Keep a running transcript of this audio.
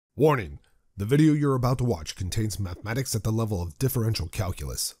Warning: the video you're about to watch contains mathematics at the level of differential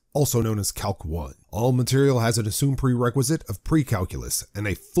calculus, also known as Calc 1. All material has an assumed prerequisite of pre-calculus and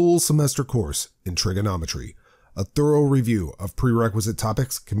a full semester course in trigonometry. A thorough review of prerequisite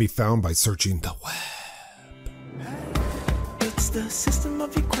topics can be found by searching the web. It's the system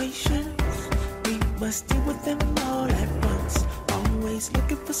of equations. We must deal with them all at once. Always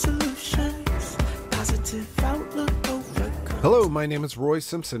looking for solutions. Positive outlook overcome. Hello, my name is Roy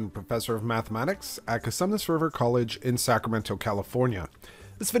Simpson, Professor of Mathematics at Cosumnes River College in Sacramento, California.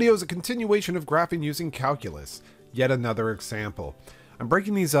 This video is a continuation of graphing using calculus, yet another example. I'm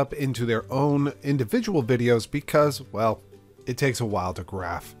breaking these up into their own individual videos because, well, it takes a while to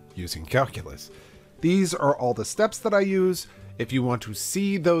graph using calculus. These are all the steps that I use. If you want to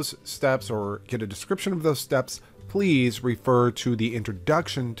see those steps or get a description of those steps, please refer to the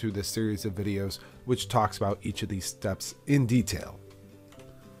introduction to this series of videos, which talks about each of these steps in detail.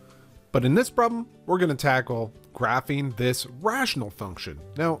 But in this problem, we're going to tackle graphing this rational function.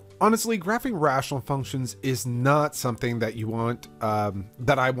 Now, honestly, graphing rational functions is not something that you want,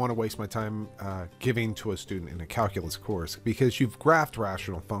 that I want to waste my time giving to a student in a calculus course, because you've graphed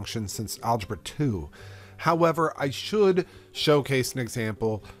rational functions since Algebra 2. However, I should showcase an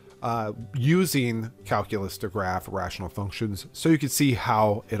example using calculus to graph rational functions so you can see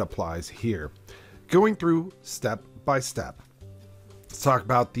how it applies here. Going through step by step. Let's talk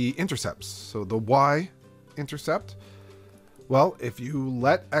about the intercepts. So the y-intercept, well, if you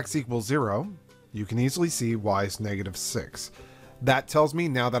let x equal 0, you can easily see y is -6. That tells me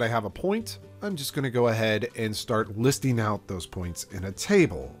now that I have a point, I'm just going to go ahead and start listing out those points in a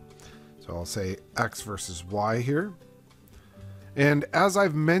table. So I'll say x versus y here. And as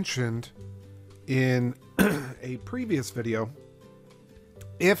I've mentioned in a previous video,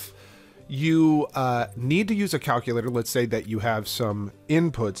 if you need to use a calculator, let's say that you have some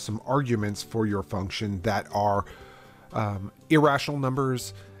inputs, some arguments for your function that are irrational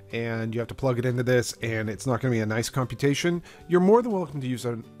numbers, and you have to plug it into this, and it's not going to be a nice computation, you're more than welcome to use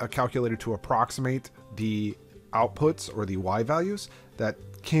a calculator to approximate the outputs or the y values that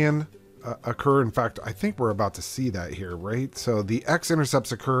can occur. In fact, I think we're about to see that here, right? So the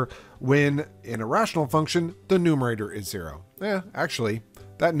x-intercepts occur when in a rational function, the numerator is 0. Actually,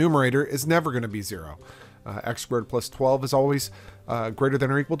 that numerator is never going to be 0. X squared plus 12 is always greater than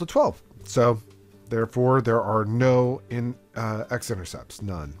or equal to 12. So therefore, there are no x-intercepts,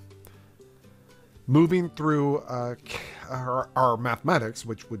 none. Moving through our mathematics,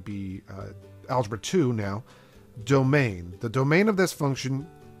 which would be Algebra 2 now, domain. The domain of this function,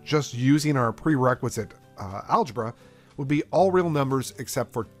 just using our prerequisite algebra, would be all real numbers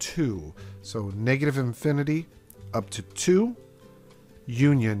except for 2. So -infinity up to 2,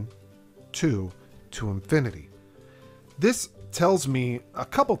 union 2 to infinity. This tells me a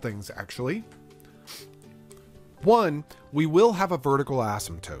couple things, actually. One, we will have a vertical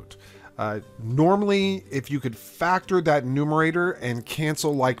asymptote. Normally, if you could factor that numerator and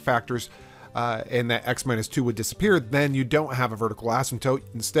cancel like factors, and that x minus 2 would disappear, then you don't have a vertical asymptote.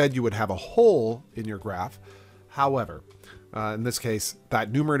 Instead, you would have a hole in your graph. However, in this case,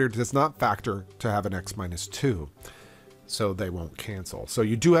 that numerator does not factor to have an x minus 2, so they won't cancel. So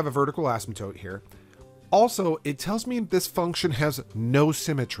you do have a vertical asymptote here. Also, it tells me this function has no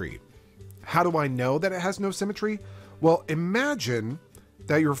symmetry. How do I know that it has no symmetry? Well, imagine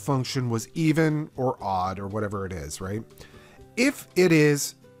that your function was even or odd or whatever it is, right? If it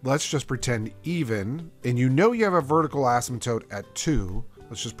is, let's just pretend even, and you know you have a vertical asymptote at 2.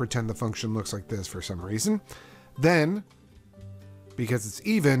 Let's just pretend the function looks like this for some reason. Then, because it's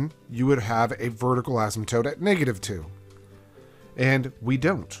even, you would have a vertical asymptote at -2. And we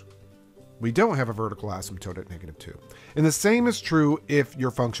don't. We don't have a vertical asymptote at -2. And the same is true if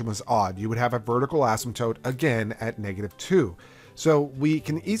your function was odd. You would have a vertical asymptote again at -2. So we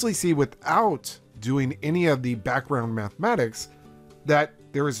can easily see without doing any of the background mathematics that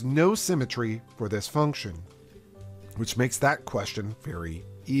there is no symmetry for this function, which makes that question very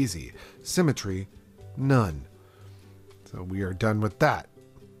easy. Symmetry, none. So we are done with that.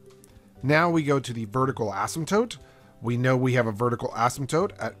 Now we go to the vertical asymptote. We know we have a vertical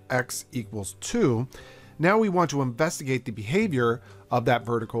asymptote at x equals 2. Now we want to investigate the behavior of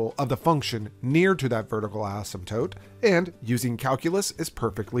the function near to that vertical asymptote, and using calculus is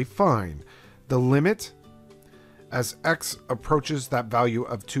perfectly fine. The limit as x approaches that value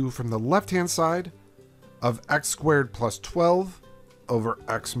of 2 from the left-hand side of x squared plus 12 over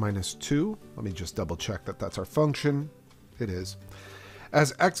x minus 2. Let me just double check that that's our function. It is.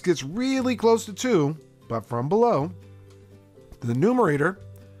 As x gets really close to 2, but from below, the numerator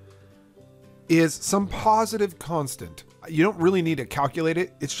is some positive constant. You don't really need to calculate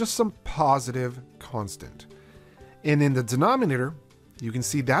it. It's just some positive constant. And in the denominator, you can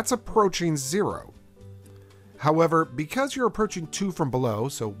see that's approaching 0. However, because you're approaching 2 from below,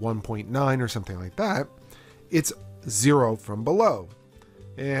 so 1.9 or something like that, it's 0 from below.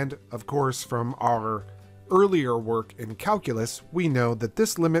 And of course, from our earlier work in calculus, we know that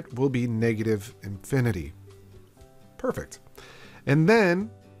this limit will be negative infinity. Perfect. And then,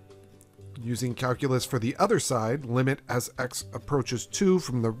 using calculus for the other side, limit as x approaches 2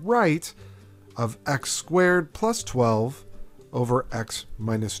 from the right of x squared plus 12 over x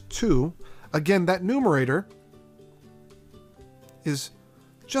minus 2. Again, that numerator is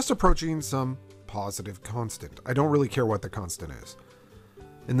just approaching some positive constant. I don't really care what the constant is.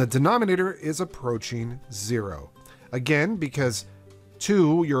 And the denominator is approaching 0. Again, because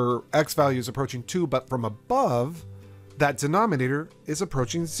 2, your x value is approaching 2, but from above, that denominator is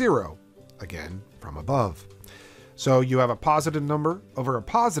approaching 0. Again, from above. So you have a positive number over a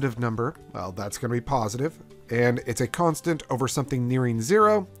positive number. Well, that's going to be positive. And it's a constant over something nearing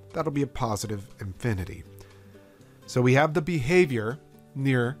 0. That'll be a positive infinity. So we have the behavior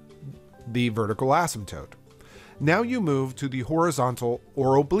near the vertical asymptote. Now you move to the horizontal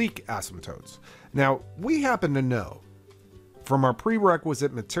or oblique asymptotes. Now, we happen to know from our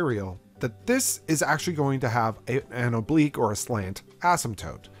prerequisite material that this is actually going to have an oblique or a slant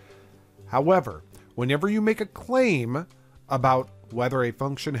asymptote. However, whenever you make a claim about whether a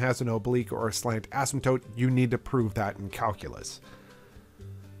function has an oblique or a slant asymptote, you need to prove that in calculus.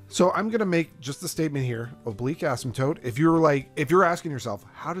 So I'm going to make just a statement here, oblique asymptote. If you're asking yourself,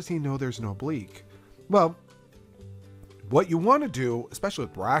 how does he know there's an oblique? Well, what you want to do, especially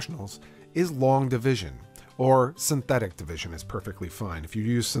with rationals, is long division, or synthetic division is perfectly fine. If you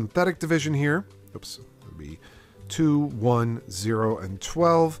use synthetic division here, oops, it would be 2, 1, 0, and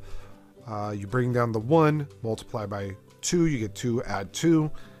 12. You bring down the 1, multiply by 2, you get 2, add 2,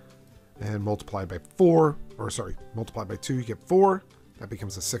 and multiply by 4, or sorry, multiply by 2, you get 4. That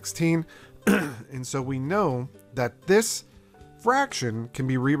becomes a 16. And so we know that this fraction can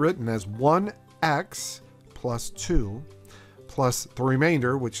be rewritten as 1x plus 2 plus the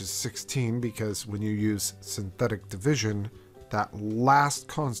remainder, which is 16, because when you use synthetic division, that last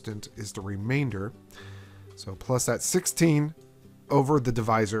constant is the remainder. So plus that 16 over the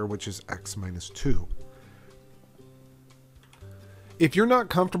divisor, which is x minus 2. If you're not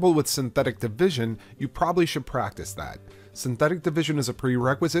comfortable with synthetic division, you probably should practice that. Synthetic division is a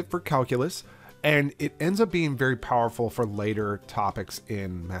prerequisite for calculus, and it ends up being very powerful for later topics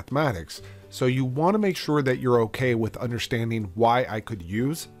in mathematics. So you want to make sure that you're okay with understanding why I could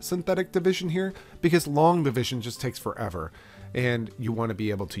use synthetic division here, because long division just takes forever, and you want to be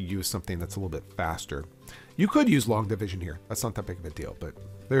able to use something that's a little bit faster. You could use long division here. That's not that big of a deal, but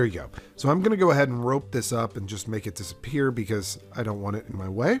there you go. So I'm going to go ahead and rope this up and just make it disappear because I don't want it in my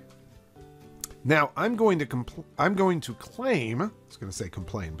way. Now I'm going to claim, I was going to say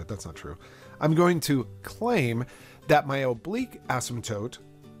complain, but that's not true. I'm going to claim that my oblique asymptote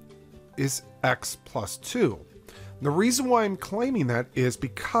is x plus 2. The reason why I'm claiming that is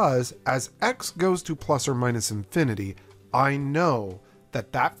because as x goes to plus or minus infinity, I know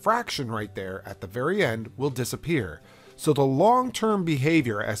that that fraction right there at the very end will disappear. So the long-term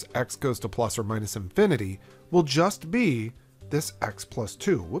behavior as x goes to plus or minus infinity will just be this x plus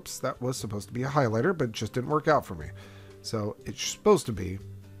 2. Whoops, that was supposed to be a highlighter, but it just didn't work out for me. So it's supposed to be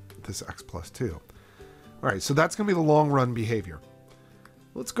this x plus 2. All right, so that's going to be the long run behavior.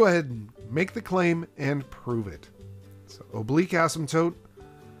 Let's go ahead and make the claim and prove it. So oblique asymptote,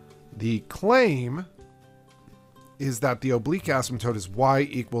 the claim is that the oblique asymptote is y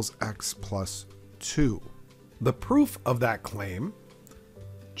equals x plus 2. The proof of that claim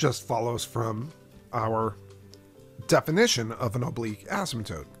just follows from our definition of an oblique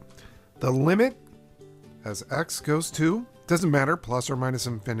asymptote. The limit as x goes to, doesn't matter, plus or minus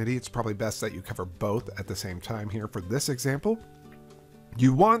infinity. It's probably best that you cover both at the same time here for this example.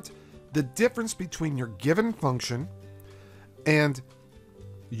 You want the difference between your given function and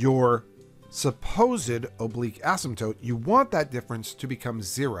your supposed oblique asymptote. You want that difference to become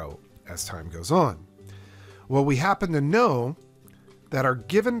 0 as time goes on. Well, we happen to know that our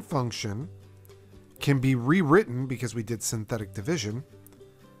given function can be rewritten, because we did synthetic division,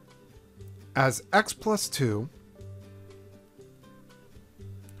 as x plus 2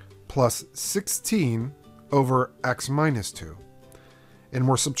 plus 16 over x minus 2. And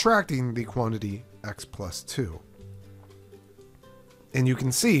we're subtracting the quantity x plus 2. And you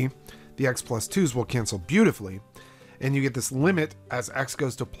can see the x plus 2's will cancel beautifully, and you get this limit as x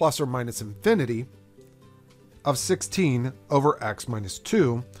goes to plus or minus infinity of 16 over x minus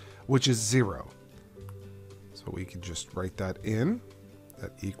 2, which is 0. So we can just write that in.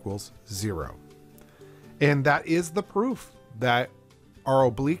 That equals 0. And that is the proof that our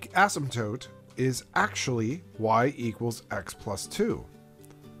oblique asymptote is actually y equals x plus 2.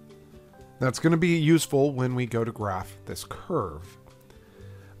 That's going to be useful when we go to graph this curve.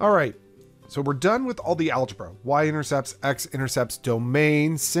 All right, so we're done with all the algebra: y-intercepts, x-intercepts,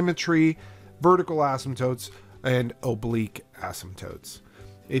 domain, symmetry, vertical asymptotes, and oblique asymptotes.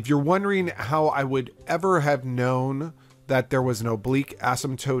 If you're wondering how I would ever have known that there was an oblique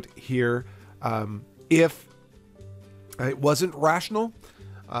asymptote here if it wasn't rational,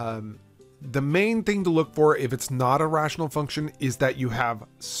 the main thing to look for if it's not a rational function is that you have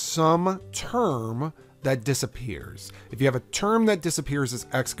some term that disappears. If you have a term that disappears as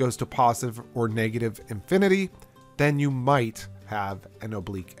x goes to positive or negative infinity, then you might have an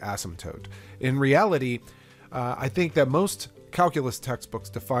oblique asymptote. In reality, I think that most calculus textbooks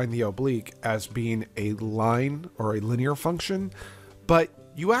define the oblique as being a line or a linear function, but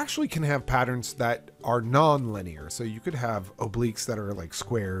you actually can have patterns that are non-linear. So you could have obliques that are like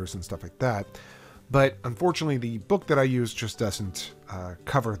squares and stuff like that. But unfortunately, the book that I use just doesn't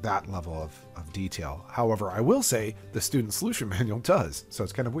cover that level of detail. However, I will say the student solution manual does. So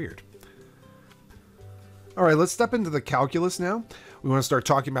it's kind of weird. All right, let's step into the calculus now. We want to start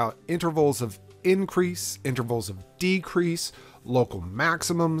talking about intervals of increase, intervals of decrease, local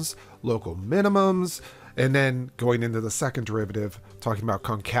maximums, local minimums, and then going into the second derivative, talking about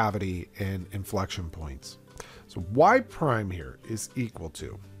concavity and inflection points. So y prime here is equal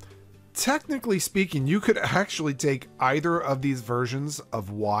to, technically speaking, you could actually take either of these versions of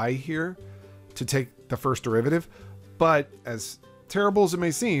y here to take the first derivative, but as terrible as it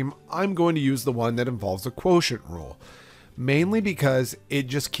may seem, I'm going to use the one that involves the quotient rule, mainly because it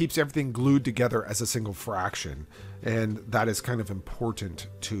just keeps everything glued together as a single fraction. And that is kind of important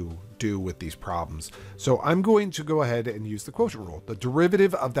to do with these problems. So I'm going to go ahead and use the quotient rule. The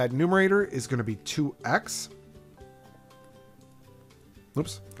derivative of that numerator is going to be 2x.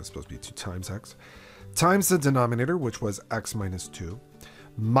 Oops, that's supposed to be 2 times x. Times the denominator, which was x minus 2.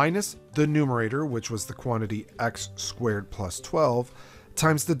 Minus the numerator, which was the quantity x squared plus 12.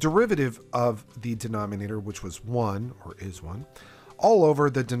 Times the derivative of the denominator, which was 1, or is 1. All over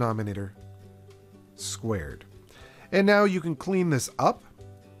the denominator squared. And now you can clean this up.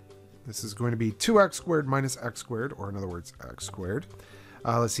 This is going to be 2x squared minus x squared, or in other words, x squared.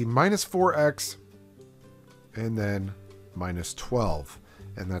 Let's see, minus 4x, and then minus 12.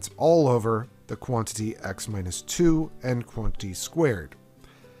 And that's all over the quantity x minus 2 and quantity squared.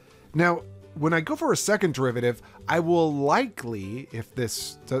 Now, when I go for a second derivative, I will likely, if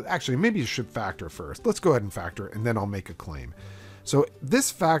this, actually, maybe you should factor first. Let's go ahead and factor, and then I'll make a claim. So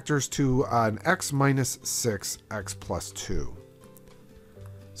this factors to an x minus 6, x plus 2.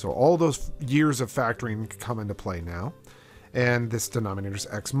 So all those years of factoring come into play now. And this denominator is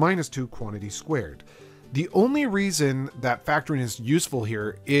x minus 2 quantity squared. The only reason that factoring is useful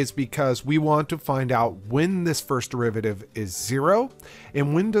here is because we want to find out when this first derivative is 0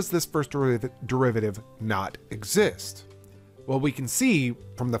 and when does this first derivative not exist. Well, we can see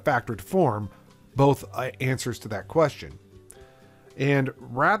from the factored form both answers to that question. And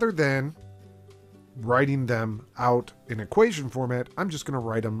rather than writing them out in equation format, I'm just going to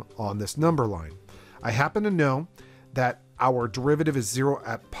write them on this number line. I happen to know that our derivative is 0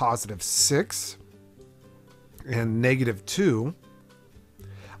 at positive 6 and negative 2.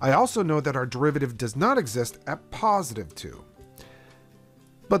 I also know that our derivative does not exist at positive 2.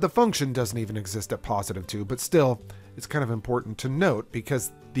 But the function doesn't even exist at positive 2, but still, it's kind of important to note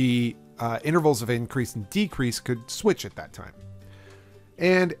because the intervals of increase and decrease could switch at that time.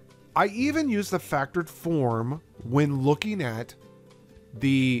 And I even use the factored form when looking at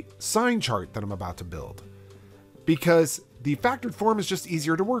the sign chart that I'm about to build, because the factored form is just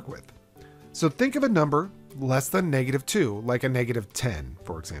easier to work with. So think of a number less than negative 2, like a negative 10,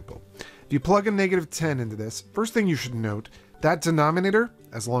 for example. If you plug a negative 10 into this, first thing you should note, that denominator,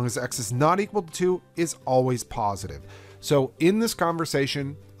 as long as x is not equal to 2, is always positive. So in this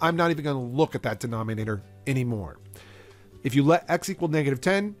conversation, I'm not even going to look at that denominator anymore. If you let x equal negative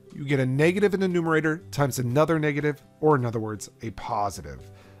 10, you get a negative in the numerator times another negative, or in other words, a positive.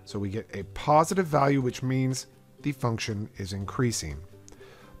 So we get a positive value, which means the function is increasing.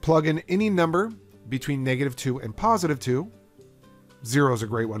 Plug in any number between negative 2 and positive 2. 0 is a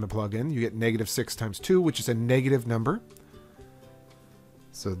great one to plug in. You get negative 6 times 2, which is a negative number.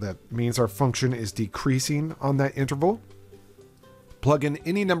 So that means our function is decreasing on that interval. Plug in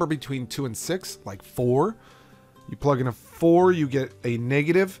any number between 2 and 6, like 4. You plug in a 4, you get a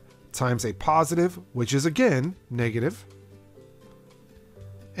negative times a positive, which is again negative.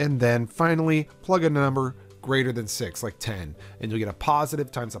 And then finally, plug in a number greater than 6, like 10. And you'll get a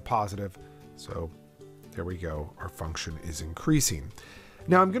positive times a positive. So there we go. Our function is increasing.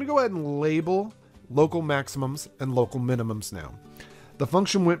 Now I'm going to go ahead and label local maximums and local minimums now. The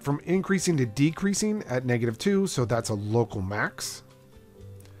function went from increasing to decreasing at -2, so that's a local max.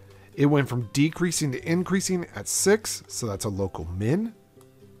 It went from decreasing to increasing at 6, so that's a local min.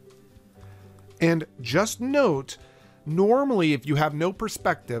 And just note, normally if you have no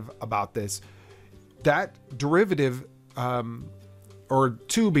perspective about this, that derivative, or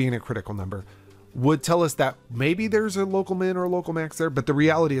 2 being a critical number, would tell us that maybe there's a local min or a local max there, but the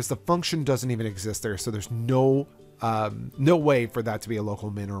reality is the function doesn't even exist there, so there's no way for that to be a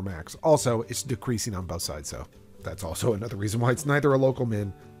local min or max. Also, it's decreasing on both sides, so that's also another reason why it's neither a local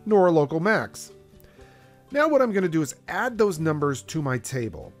min nor a local max. Now what I'm going to do is add those numbers to my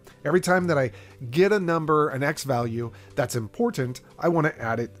table. Every time that I get a number, an x value that's important, I want to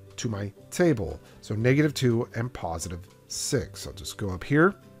add it to my table. So -2 and +6. I'll just go up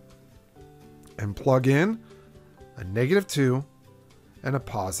here and plug in a -2 and a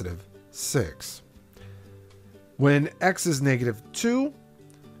 +6. When x is -2,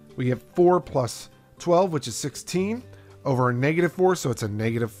 we get 4 plus 12, which is 16, over a -4, so it's a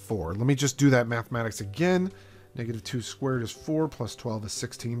 -4. Let me just do that mathematics again. -2 squared is 4, plus 12 is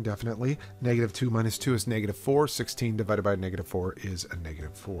 16, definitely. -2 minus 2 is -4. 16 divided by -4 is a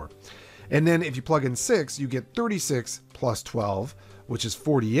 -4. And then if you plug in 6, you get 36 plus 12, which is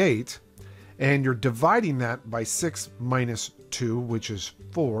 48. And you're dividing that by 6 minus 2, which is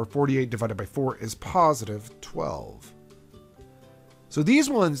 4. 48 divided by 4 is +12. So these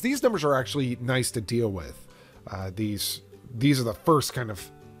numbers are actually nice to deal with. These are the first kind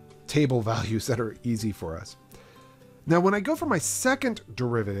of table values that are easy for us. Now, when I go for my second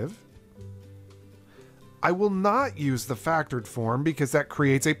derivative, I will not use the factored form because that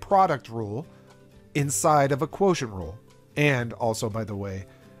creates a product rule inside of a quotient rule. And also, by the way,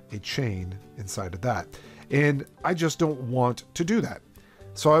 a chain inside of that. And I just don't want to do that.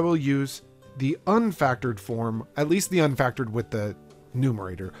 So I will use the unfactored form, at least the unfactored with the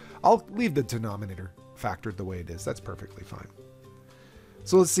numerator. I'll leave the denominator factored the way it is. That's perfectly fine.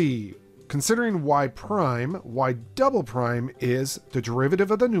 So let's see. Considering y prime, y double prime is the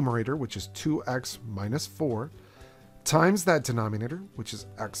derivative of the numerator, which is 2x minus 4, times that denominator, which is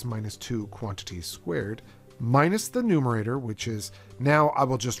x minus 2 quantities squared, minus the numerator, which is, now I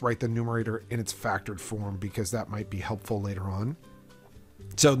will just write the numerator in its factored form because that might be helpful later on.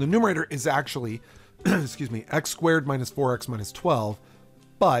 So the numerator is actually, excuse me, x squared minus 4x minus 12,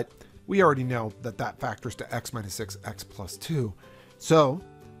 but we already know that that factors to x minus 6, x plus 2. So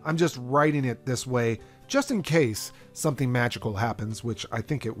I'm just writing it this way just in case something magical happens, which I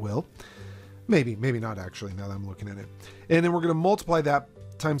think it will. Maybe not actually, now that I'm looking at it. And then we're going to multiply that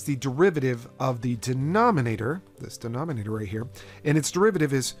times the derivative of the denominator, this denominator right here, and its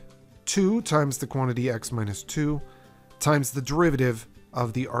derivative is 2 times the quantity x minus 2 times the derivative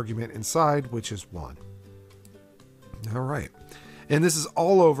of the argument inside, which is 1. All right. And this is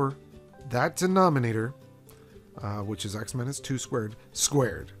all over that denominator, which is x minus 2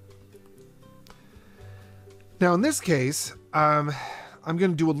 squared. Now in this case, I'm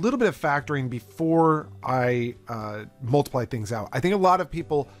going to do a little bit of factoring before I multiply things out. I think a lot of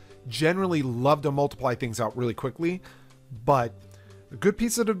people generally love to multiply things out really quickly, but a good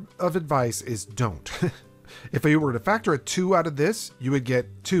piece of advice is don't. If you were to factor a 2 out of this, you would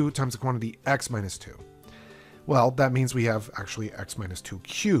get 2 times the quantity x minus 2. Well, that means we have actually x minus 2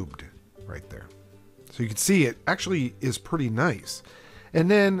 cubed right there. So you can see it actually is pretty nice. And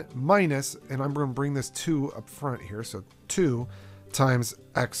then minus, and I'm going to bring this 2 up front here, so 2 times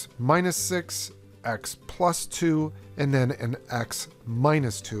x minus 6, x plus 2, and then an x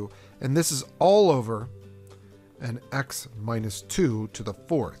minus 2. And this is all over an x minus 2 to the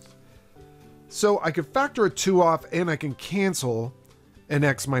 4th. So I could factor a 2 off and I can cancel an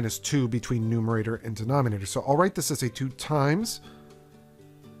x minus 2 between numerator and denominator. So I'll write this as a 2 times,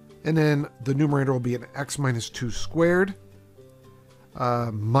 and then the numerator will be an x minus 2 squared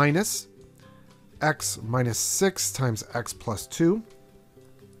minus x minus 6 times x plus 2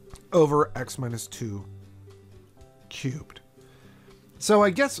 over x minus 2 cubed. So I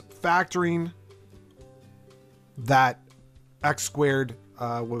guess factoring that x squared,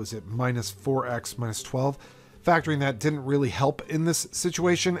 what was it, minus 4x minus 12, factoring that didn't really help in this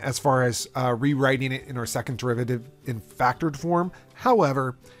situation as far as rewriting it in our second derivative in factored form.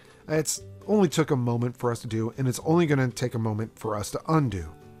 However, it's only took a moment for us to do, and it's only going to take a moment for us to undo.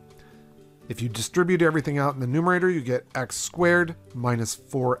 If you distribute everything out in the numerator, you get x squared minus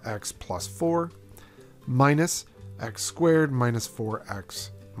 4x plus 4 minus x squared minus 4x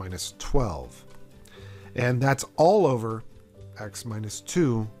minus 12. And that's all over x minus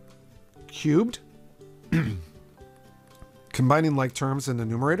 2 cubed. Combining like terms in the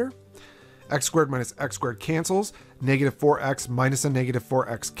numerator, x squared minus x squared cancels, negative 4x minus a negative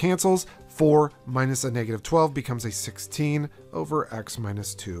 4x cancels, 4 minus a negative 12 becomes a 16 over x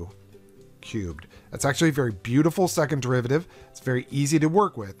minus 2 cubed. That's actually a very beautiful second derivative. It's very easy to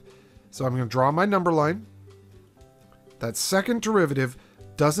work with. So I'm going to draw my number line. That second derivative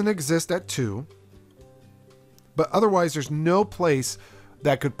doesn't exist at 2, but otherwise there's no place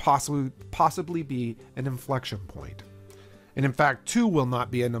that could possibly be an inflection point. And in fact, 2 will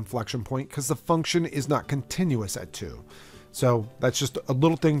not be an inflection point because the function is not continuous at 2. So that's just a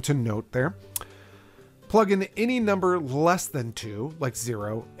little thing to note there. Plug in any number less than 2, like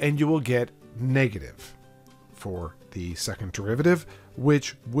 0, and you will get negative for the second derivative,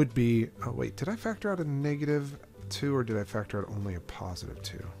 which would be, oh wait, did I factor out a negative 2 or did I factor out only a positive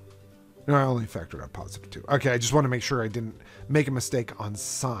 2? No, I only factored out positive 2. Okay, I just want to make sure I didn't make a mistake on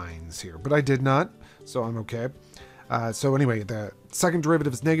signs here, but I did not, so I'm okay. So anyway, the second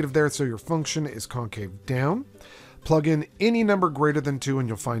derivative is negative there, so your function is concave down. Plug in any number greater than 2 and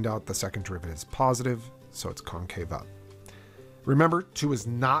you'll find out the second derivative is positive, so it's concave up. Remember, 2 is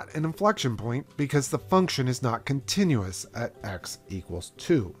not an inflection point because the function is not continuous at x equals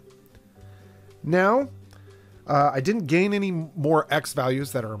 2. Now, I didn't gain any more x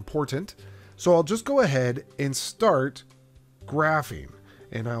values that are important, so I'll just go ahead and start graphing.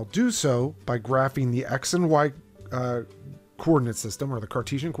 And I'll do so by graphing the x and y coordinate system, or the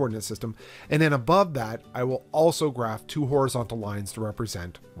Cartesian coordinate system, and then above that I will also graph two horizontal lines to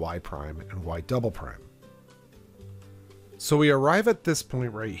represent y prime and y double prime. So we arrive at this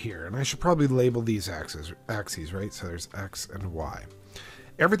point right here, and I should probably label these axes, right? So there's x and y.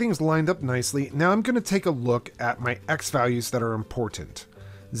 Everything's lined up nicely. Now I'm going to take a look at my x values that are important.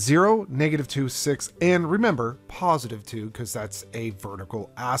 0, negative 2, 6, and remember, positive 2, because that's a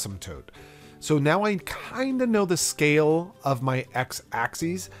vertical asymptote. So now I kind of know the scale of my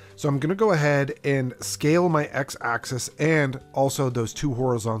x-axes. So I'm going to go ahead and scale my x-axis and also those two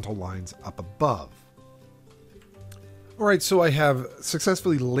horizontal lines up above. All right, so I have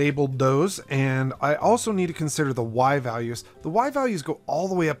successfully labeled those, and I also need to consider the y values. The y values go all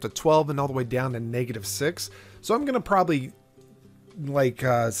the way up to 12 and all the way down to negative 6. So I'm going to probably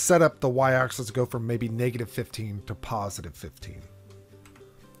set up the y-axis to go from maybe negative 15 to positive 15.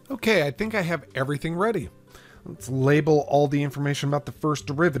 Okay, I think I have everything ready. Let's label all the information about the first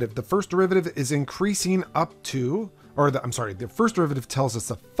derivative. The first derivative is increasing up to, the first derivative tells us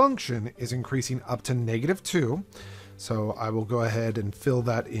the function is increasing up to negative 2. So I will go ahead and fill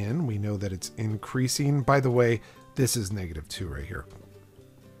that in. We know that it's increasing. By the way, this is negative 2 right here.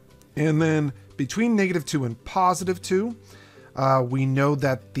 And then between negative 2 and positive 2, we know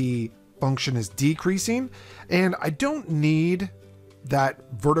that the function is decreasing. And I don't need that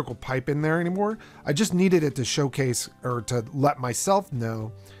vertical pipe in there anymore. I just needed it to showcase, or to let myself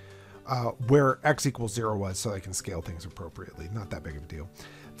know where x equals 0 was, so I can scale things appropriately. Not that big of a deal.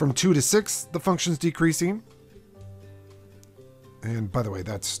 From 2 to 6, the function's decreasing. And by the way,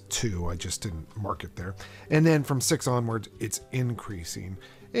 that's 2. I just didn't mark it there. And then from 6 onwards, it's increasing.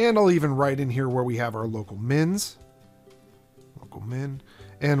 And I'll even write in here where we have our local mins, local min,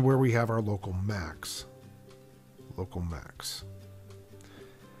 and where we have our local max, local max.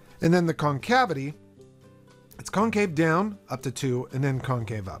 And then the concavity, it's concave down up to 2 and then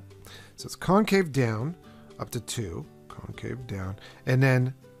concave up. So it's concave down up to 2, concave down, and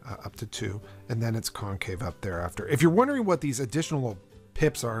then up to 2, and then it's concave up thereafter. If you're wondering what these additional little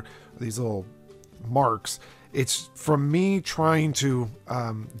pips are, these little marks, it's from me trying to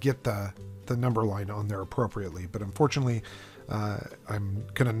get the number line on there appropriately. But unfortunately, I'm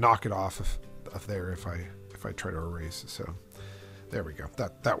gonna knock it off of there if I try to erase. So there we go.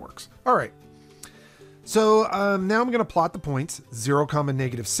 That works. All right. So now I'm going to plot the points 0,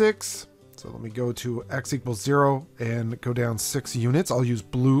 negative 6. So let me go to x equals 0 and go down 6 units. I'll use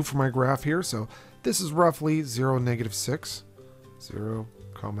blue for my graph here. So this is roughly 0, negative 6. 0,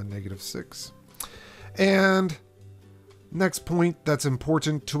 negative 6. And next point that's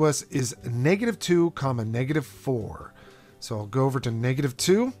important to us is negative 2, negative 4. So I'll go over to negative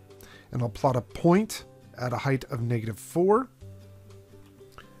 2 and I'll plot a point at a height of negative 4.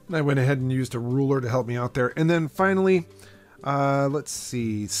 And I went ahead and used a ruler to help me out there. And then finally, let's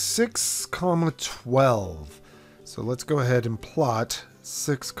see, 6, 12. So let's go ahead and plot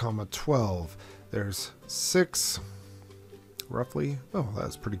 6, 12. There's 6, roughly. Oh,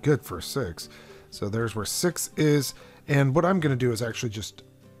 that's pretty good for 6. So there's where 6 is. And what I'm going to do is actually just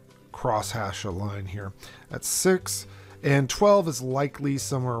cross hash a line here. That's 6. And 12 is likely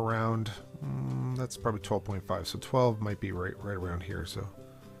somewhere around, That's probably 12.5. So 12 might be right around here. So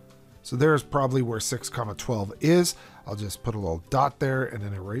there's probably where 6 comma 12 is. I'll just put a little dot there and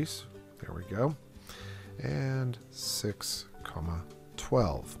then erase. There we go. And 6 comma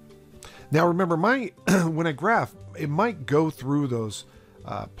 12. Now remember, when I graph, it might go through those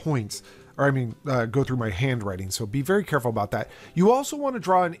points, or I mean, go through my handwriting. So be very careful about that. You also want to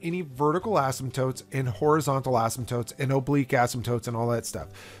draw in any vertical asymptotes and horizontal asymptotes and oblique asymptotes and all that stuff.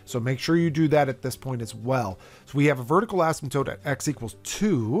 So make sure you do that at this point as well. So we have a vertical asymptote at x equals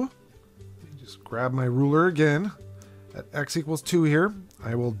 2. Let me just grab my ruler again. At x equals 2 here,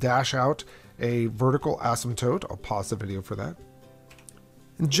 I will dash out a vertical asymptote. I'll pause the video for that.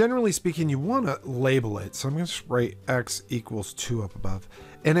 And generally speaking, you want to label it. So I'm going to write x equals 2 up above.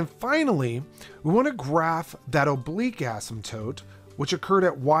 And then finally, we want to graph that oblique asymptote, which occurred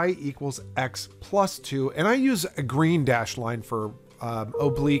at y equals x plus 2. And I use a green dashed line for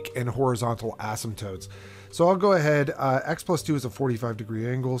oblique and horizontal asymptotes. So I'll go ahead. X plus 2 is a 45-degree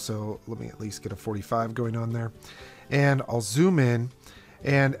angle. So let me at least get a 45 going on there. And I'll zoom in.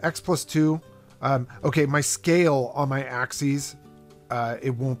 And x plus 2. Okay, my scale on my axes,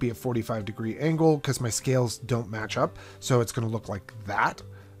 it won't be a 45-degree angle because my scales don't match up. So it's going to look like that.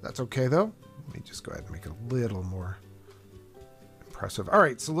 That's okay, though. Let me just go ahead and make it a little more impressive. All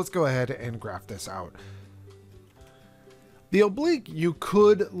right, so let's go ahead and graph this out. The oblique you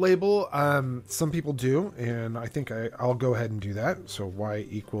could label. Some people do, and I think I'll go ahead and do that. So y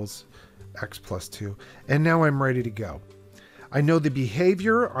equals x plus 2. And now I'm ready to go. I know the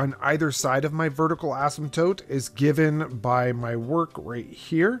behavior on either side of my vertical asymptote is given by my work right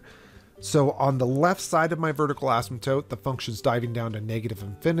here. So on the left side of my vertical asymptote, the function's diving down to negative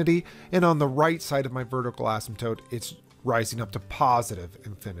infinity. And on the right side of my vertical asymptote, it's rising up to positive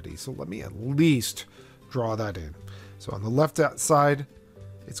infinity. So let me at least draw that in. So on the left side,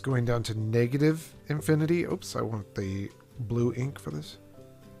 it's going down to negative infinity. Oops, I want the blue ink for this.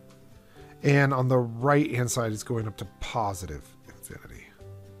 And on the right hand side, it's going up to positive infinity.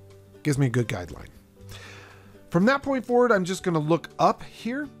 Gives me a good guideline. From that point forward, I'm just going to look up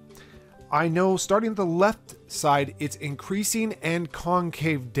here. I know starting at the left side, it's increasing and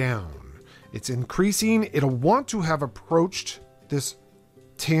concave down. It's increasing. It'll want to have approached this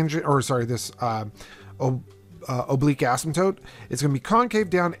tangent, or sorry, this oblique asymptote. It's going to be concave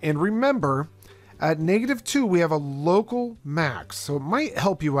down. And remember, at -2, we have a local max. So it might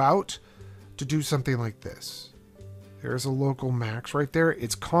help you out to do something like this. There's a local max right there.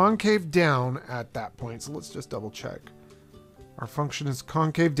 It's concave down at that point. So let's just double check. Our function is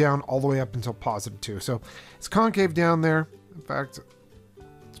concave down all the way up until +2. So it's concave down there. In fact,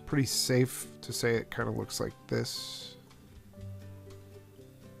 it's pretty safe to say it kind of looks like this.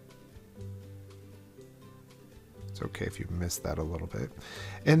 It's okay if you missed that a little bit.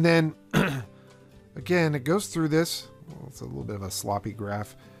 And then again, it goes through this. Well, it's a little bit of a sloppy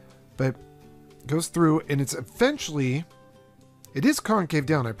graph, but goes through, and it's eventually, it is concave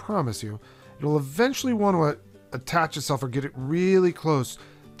down, I promise you. It'll eventually want to attach itself or get it really close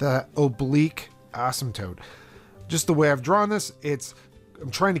to that oblique asymptote. Just the way I've drawn this,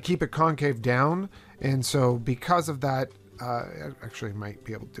 I'm trying to keep it concave down, and so because of that, I actually might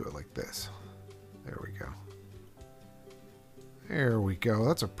be able to do it like this. There we go. There we go.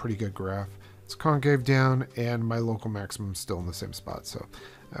 That's a pretty good graph. It's concave down, and my local maximum is still in the same spot, so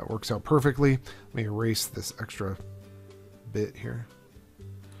that works out perfectly. Let me erase this extra bit here.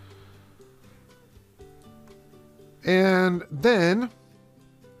 And then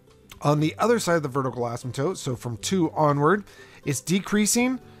on the other side of the vertical asymptote, so from 2 onward, it's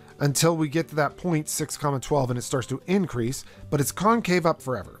decreasing until we get to that point 6, 12, and it starts to increase, but it's concave up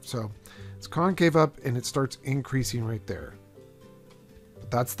forever. So it's concave up and it starts increasing right there.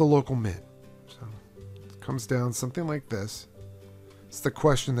 But that's the local min. So it comes down something like this. It's the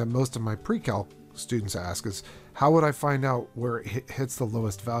question that most of my pre-calc students ask is, how would I find out where it hits the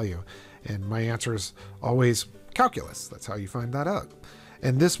lowest value? And my answer is always calculus. That's how you find that out.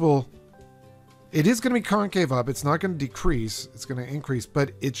 And this it is going to be concave up. It's not going to decrease. It's going to increase,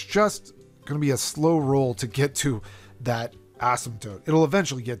 but it's just going to be a slow roll to get to that asymptote. It'll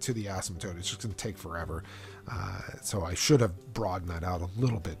eventually get to the asymptote. It's just going to take forever. So I should have broadened that out a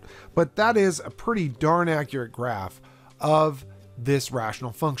little bit. But that is a pretty darn accurate graph of this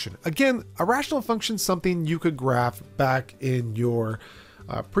rational function. Again, a rational function is something you could graph back in your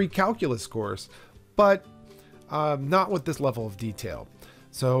pre-calculus course, but not with this level of detail.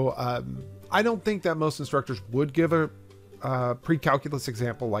 So I don't think that most instructors would give a pre-calculus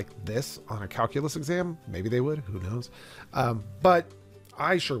example like this on a calculus exam. Maybe they would, who knows? But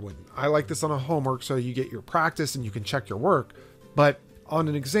I sure wouldn't. I like this on a homework so you get your practice and you can check your work, but on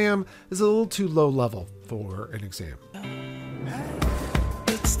an exam is a little too low level for an exam.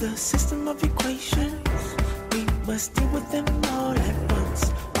 It's the system of equations. We must deal with them all at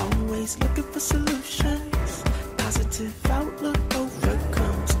once. Always looking for solutions. Positive outlook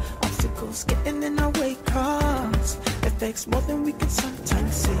overcomes obstacles getting in our way. Cause affects more than we can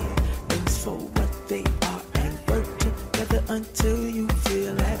sometimes see. Things for what they are and work together until you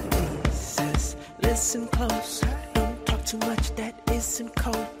feel at peace. Says, listen close. Don't talk too much that isn't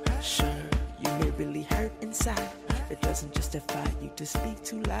cold. Sure, you may really hurt inside. It doesn't justify you to speak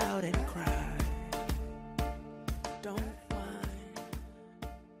too loud and cry.